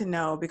have to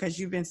know, because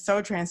you've been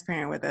so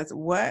transparent with us,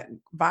 what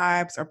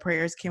vibes or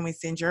prayers can we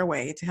send your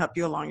way to help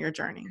you along your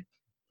journey?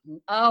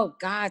 Oh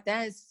God,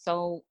 that is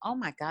so. Oh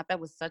my God, that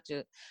was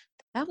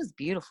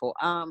beautiful.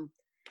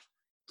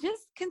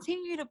 Just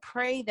continue to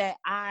pray that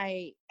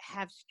I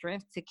have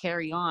strength to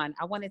carry on.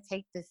 I want to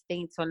take this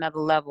thing to another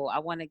level. I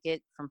want to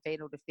get from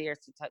fatal to fierce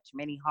to touch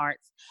many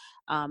hearts,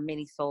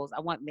 many souls. I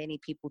want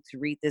many people to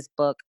read this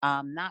book,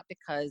 not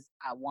because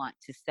I want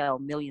to sell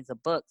millions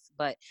of books,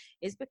 but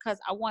it's because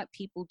I want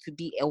people to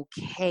be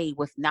okay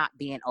with not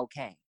being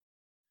okay.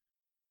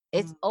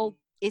 Mm.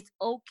 It's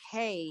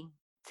okay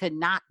to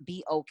not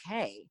be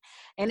okay.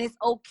 And it's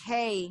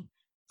okay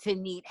to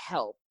need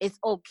help. It's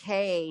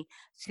okay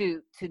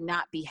to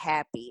not be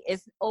happy.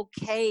 It's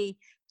okay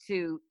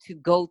to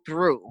go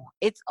through.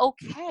 It's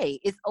okay.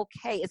 It's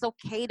okay. It's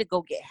okay to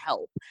go get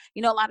help.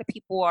 A lot of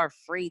people are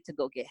afraid to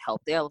go get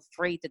help. They're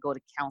afraid to go to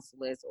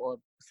counselors or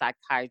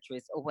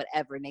psychiatrists or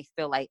whatever, and they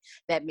feel like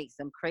that makes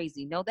them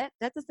crazy. No, that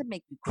doesn't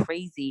make you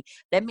crazy.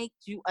 That makes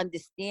you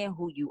understand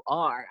who you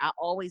are. I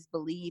always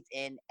believe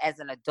in, as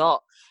an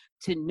adult,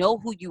 to know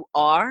who you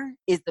are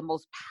is the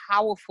most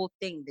powerful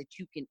thing that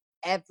you can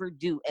ever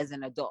do as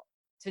an adult.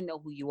 To know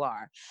who you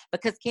are,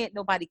 because can't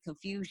nobody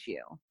confuse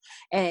you.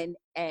 And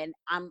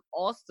I'm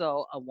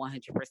also a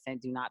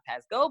 100% do not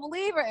pass go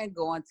believer and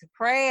going to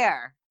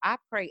prayer. I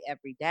pray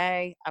every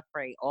day. I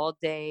pray all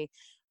day.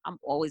 I'm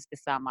always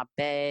beside my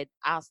bed.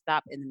 I'll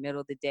stop in the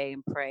middle of the day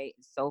and pray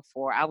and so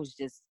forth. I was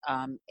just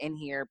in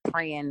here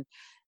praying.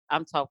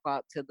 I'm talking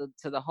about to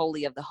the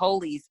holy of the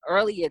holies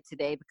earlier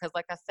today because,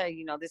 like I said,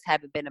 this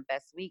haven't been the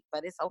best week,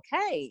 but it's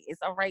okay.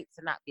 It's all right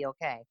to not be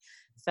okay.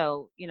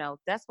 So,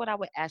 that's what I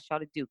would ask y'all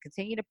to do.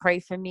 Continue to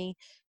pray for me.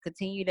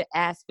 Continue to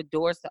ask for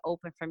doors to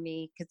open for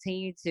me.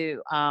 Continue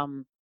to,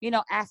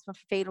 ask for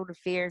fatal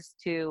affairs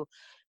to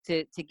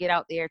get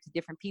out there to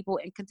different people,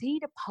 and continue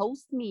to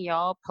post me,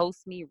 y'all.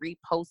 Post me,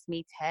 repost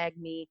me, tag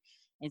me,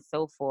 and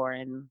so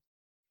forth. And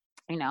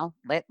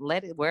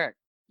let it work.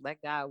 Let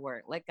God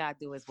work. Let God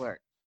do His work.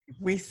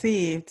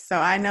 Received. So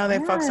I know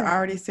that folks are Yes,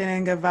 already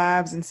sending good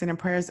vibes and sending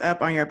prayers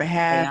up on your they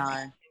behalf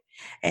are.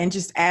 and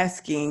just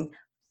asking.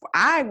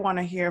 I want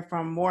to hear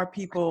from more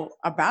people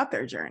about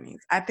their journeys.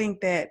 I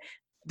think that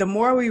the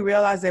more we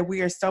realize that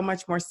we are so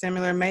much more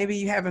similar, maybe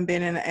you haven't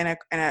been in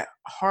a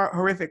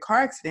horrific car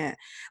accident,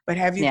 but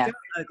have you Yeah. felt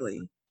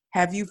ugly?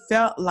 Have you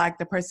felt like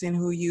the person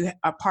who you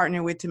are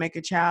partnered with to make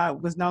a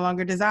child was no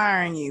longer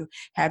desiring you?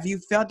 Have you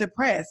felt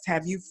depressed?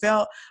 Have you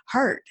felt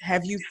hurt?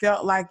 Have you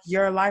felt like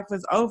your life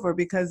was over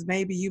because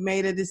maybe you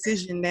made a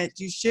decision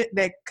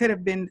that could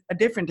have been a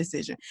different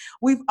decision?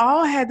 We've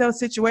all had those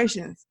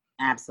situations.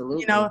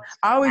 Absolutely. I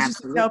always used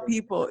to tell Absolutely.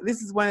 people,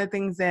 this is one of the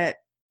things that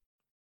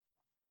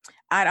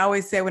I'd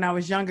always say when I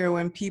was younger,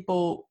 when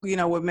people,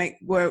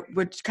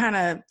 would kind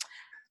of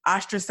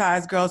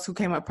ostracize girls who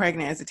came up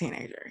pregnant as a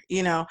teenager.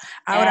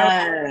 I would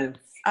always, Yes.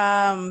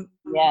 um,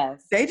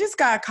 Yes. they just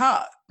got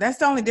caught. That's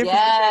the only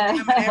difference between Yes.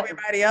 them and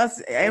everybody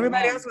else.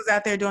 Everybody else Amen. was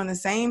out there doing the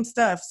same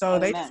stuff. So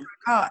they just Amen.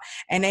 got caught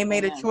and they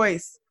made a Amen.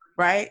 choice,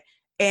 right?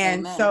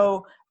 And Amen.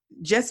 so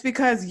just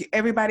because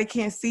everybody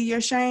can't see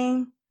your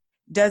shame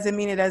doesn't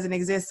mean it doesn't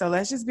exist. So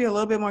let's just be a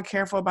little bit more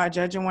careful about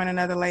judging one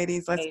another,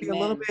 ladies. Let's be a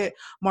little Amen. bit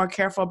more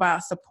careful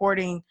about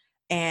supporting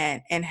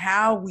and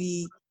how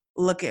we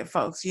look at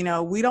folks.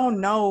 We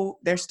don't know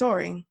their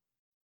story.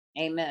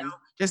 Amen.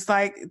 Just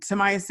like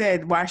Tamiya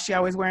said, why is she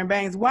always wearing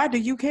bangs? Why do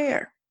you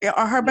care?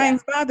 Are her Yeah.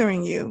 bangs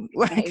bothering you?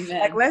 Like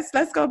Amen.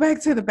 let's go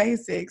back to the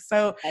basics.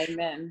 So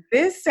Amen.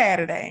 this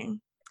Saturday,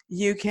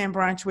 you can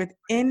brunch with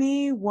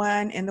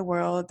anyone in the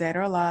world, dead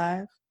or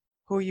alive.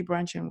 Who are you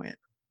brunching with?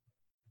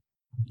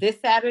 This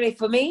Saturday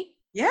for me?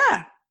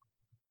 Yeah.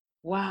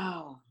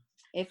 Wow.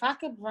 If I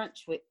could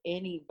brunch with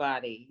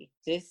anybody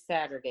this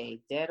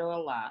Saturday, dead or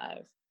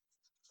alive.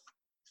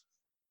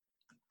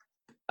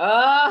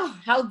 Oh,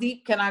 how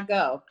deep can I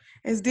go?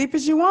 As deep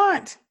as you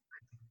want.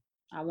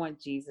 I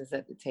want Jesus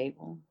at the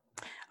table.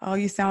 Oh,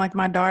 you sound like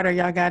my daughter.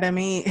 Y'all gotta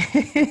meet.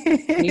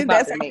 You about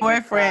That's to her make me cry.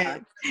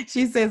 boyfriend.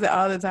 She says it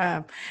all the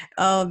time.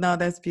 Oh no,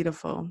 that's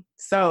beautiful.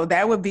 So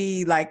that would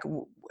be like,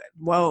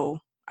 whoa.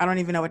 I don't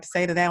even know what to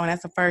say to that one.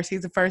 That's the first.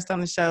 He's the first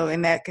on the show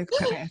in that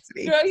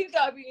capacity. Girl, you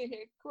got me in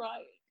here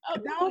crying.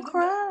 Don't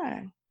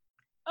cry.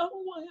 I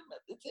don't want him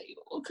at the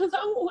table because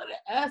I want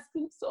to ask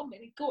him so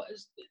many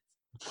questions.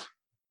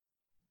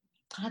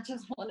 I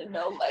just want to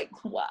know,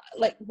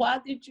 why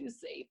did you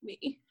save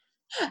me?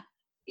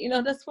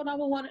 That's what I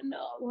want to know.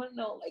 I want to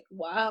know,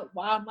 why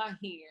am I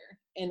here?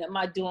 And am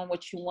I doing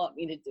what you want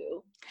me to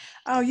do?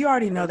 Oh, you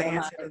already know the Or am I,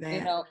 answer to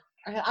that.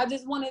 I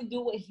just want to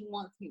do what he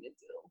wants me to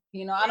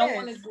do. I don't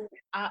want to Yes. do,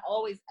 I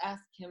always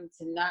ask him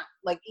to not,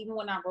 even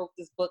when I wrote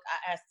this book,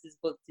 I asked this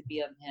book to be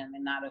of him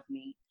and not of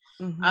me.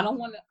 Mm-hmm. I don't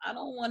want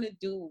to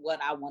do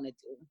what I want to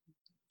do.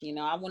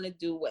 I want to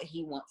do what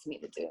he wants me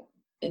to do.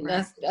 And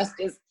Right. that's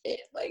just it.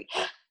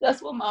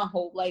 That's what my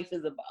whole life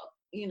is about,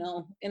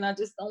 and I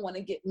just don't want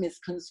to get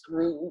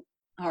misconstrued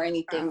or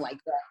anything like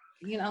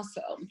that.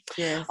 So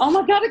Yes. oh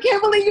my God, I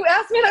can't believe you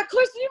asked me that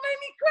question. You made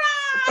me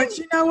cry. But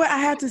you know what? I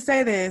have to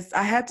say this.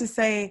 I have to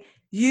say,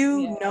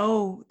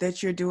 know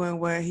that you're doing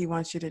what he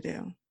wants you to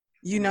do.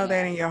 You know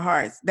that in your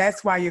hearts.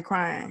 That's why you're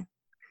crying.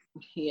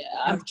 Yeah,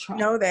 You I'm trying.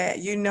 know that.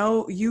 You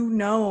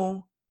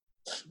know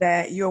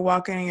that you're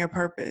walking in your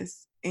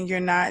purpose and you're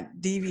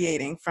not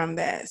deviating from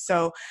that.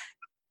 So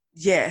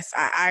yes,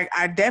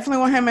 I definitely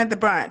want him at the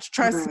brunch.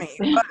 Trust me.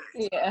 But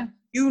Yeah.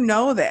 you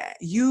know that.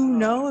 You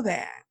know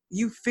that.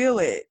 You feel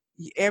it.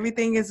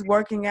 Everything is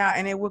working out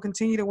and it will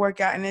continue to work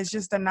out. And it's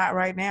just a not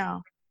right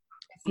now.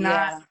 It's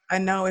not a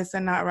no, it's a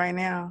not right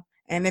now.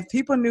 And if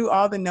people knew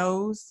all the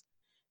no's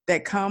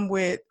that come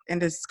with and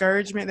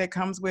discouragement that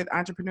comes with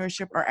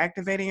entrepreneurship or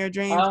activating your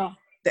dreams, Oh,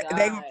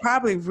 they would God.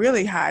 probably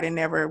really hide and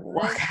never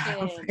walk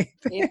out of Listen, faith.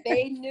 if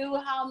they knew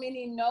how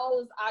many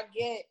no's I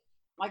get,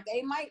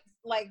 they might,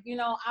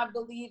 I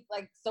believe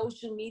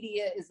social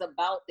media is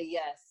about the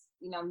yes.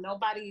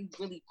 Nobody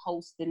really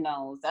posts the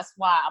no's. That's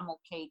why I'm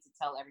okay to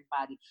tell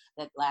everybody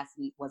that last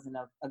week wasn't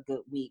a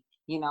good week.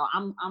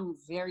 I'm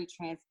very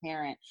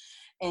transparent,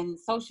 and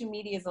social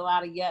media is a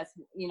lot of yes.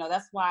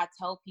 That's why I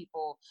tell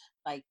people,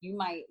 you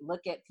might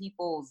look at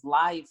people's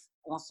life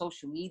on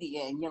social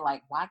media and you're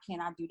like, why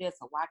can't I do this?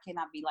 Or why can't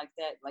I be like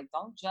that?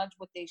 Don't judge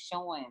what they're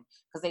showing,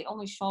 because they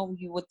only show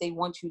you what they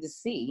want you to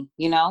see,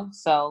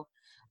 So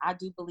I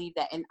do believe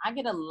that. And I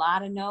get a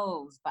lot of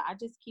no's, but I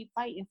just keep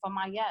fighting for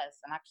my yes,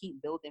 and I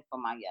keep building for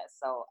my yes.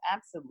 So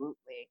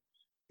absolutely.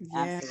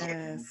 Absolutely.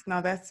 Yes.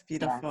 No, that's Yes.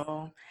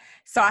 beautiful.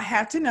 So I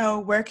have to know,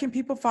 where can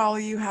people follow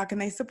you? How can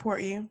they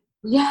support you?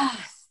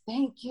 Yes.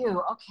 Thank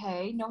you.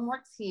 Okay. No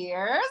more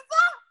tears.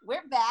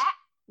 We're back.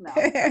 No.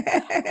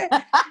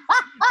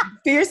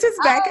 Fierce is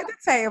back Oh, at the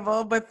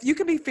table, but you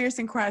can be fierce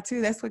and cry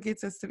too. That's what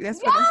gets us to. That's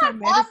our yes,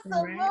 medicine,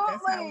 right?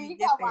 That's how absolutely. we You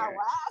get got my there.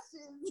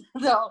 lashes.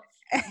 No,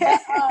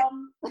 but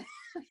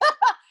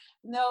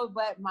no,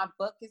 but my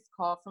book is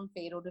called From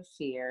Fatal to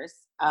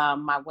Fierce.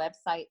 My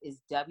website is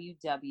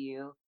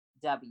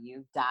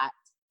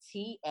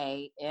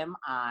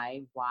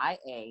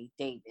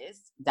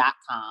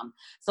www.tamiyadavis.com.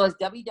 So it's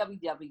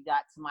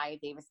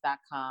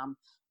www.tamiyadavis.com.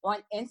 On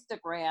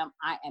Instagram,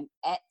 I am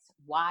at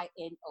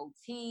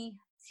YNOTTAMIYA.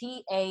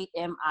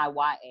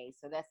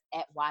 So that's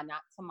at Why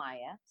Not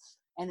Tamiya.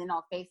 And then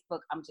on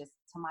Facebook, I'm just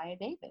Tamiya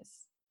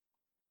Davis.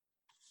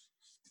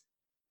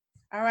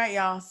 All right,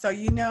 y'all. So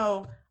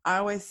I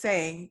always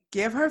say,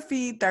 give her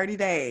feed 30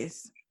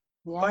 days.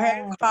 Go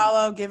ahead and Yeah.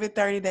 follow. Give it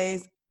 30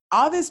 days.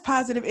 All this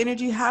positive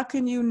energy. How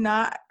can you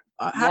not?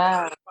 How can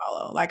Yeah. you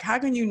follow? Like, how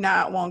can you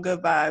not want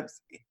good vibes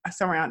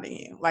surrounding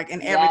you? Like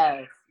in every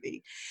Yes.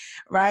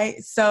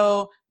 right?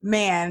 So,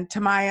 man,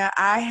 Tamiya,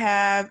 I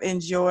have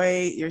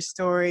enjoyed your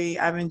story.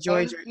 I've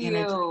enjoyed Thank your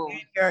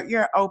energy. you.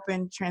 Your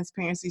open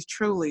transparencies.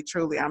 Truly,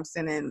 truly, I'm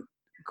sending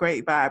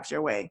great vibes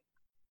your way.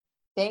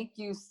 Thank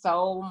you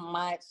so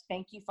much.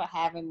 Thank you for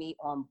having me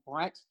on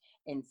Brunch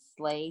and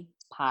Slay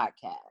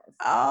podcast.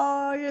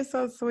 Oh, you're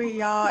so sweet,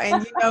 y'all.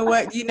 And you know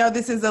what?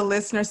 This is a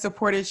listener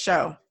supported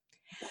show.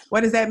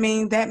 What does that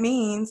mean? That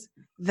means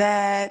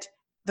that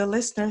the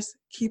listeners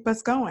keep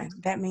us going.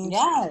 That means,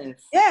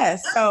 Yes.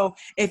 yes. So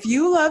if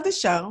you love the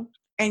show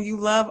and you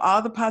love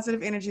all the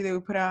positive energy that we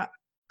put out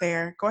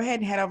there, go ahead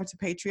and head over to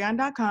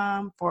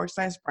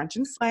patreon.com/brunch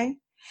and slay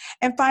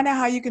and find out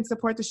how you can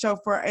support the show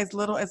for as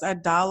little as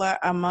 $1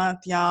 a month,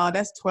 y'all.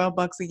 That's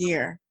 $12 a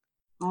year.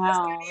 That's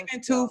not Wow, even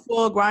that's 2 dope.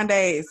 full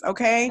grandes,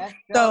 okay? That's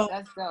dope. So,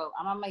 That's dope.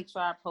 I'm gonna make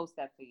sure I post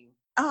that for you.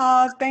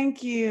 oh,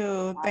 thank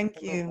you.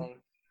 Thank you. Absolutely.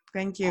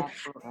 Thank you.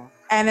 Absolutely.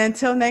 And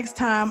until next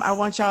time, I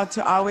want y'all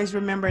to always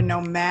remember, no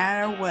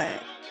matter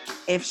what,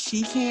 if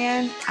she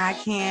can, I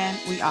can,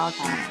 we all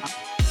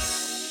can.